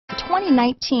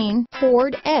2019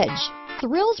 Ford Edge.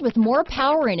 Thrills with more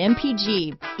power and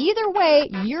MPG. Either way,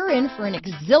 you're in for an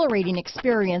exhilarating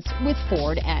experience with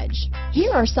Ford Edge.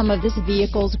 Here are some of this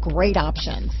vehicle's great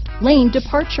options: lane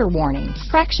departure warning,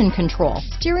 traction control,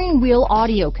 steering wheel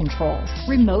audio controls,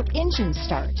 remote engine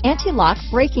start, anti-lock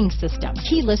braking system,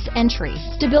 keyless entry,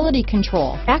 stability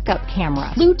control, backup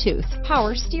camera, Bluetooth,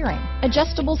 power steering,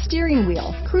 adjustable steering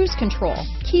wheel, cruise control,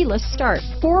 keyless start,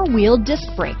 four-wheel disc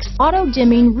brakes,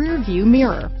 auto-dimming rear view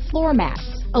mirror, floor mats,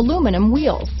 aluminum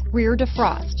wheels, rear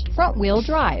defrost, front wheel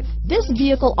drive. This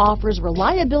vehicle offers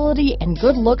reliability and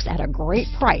good looks at a great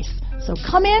price. So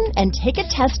come in and take a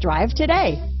test drive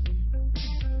today.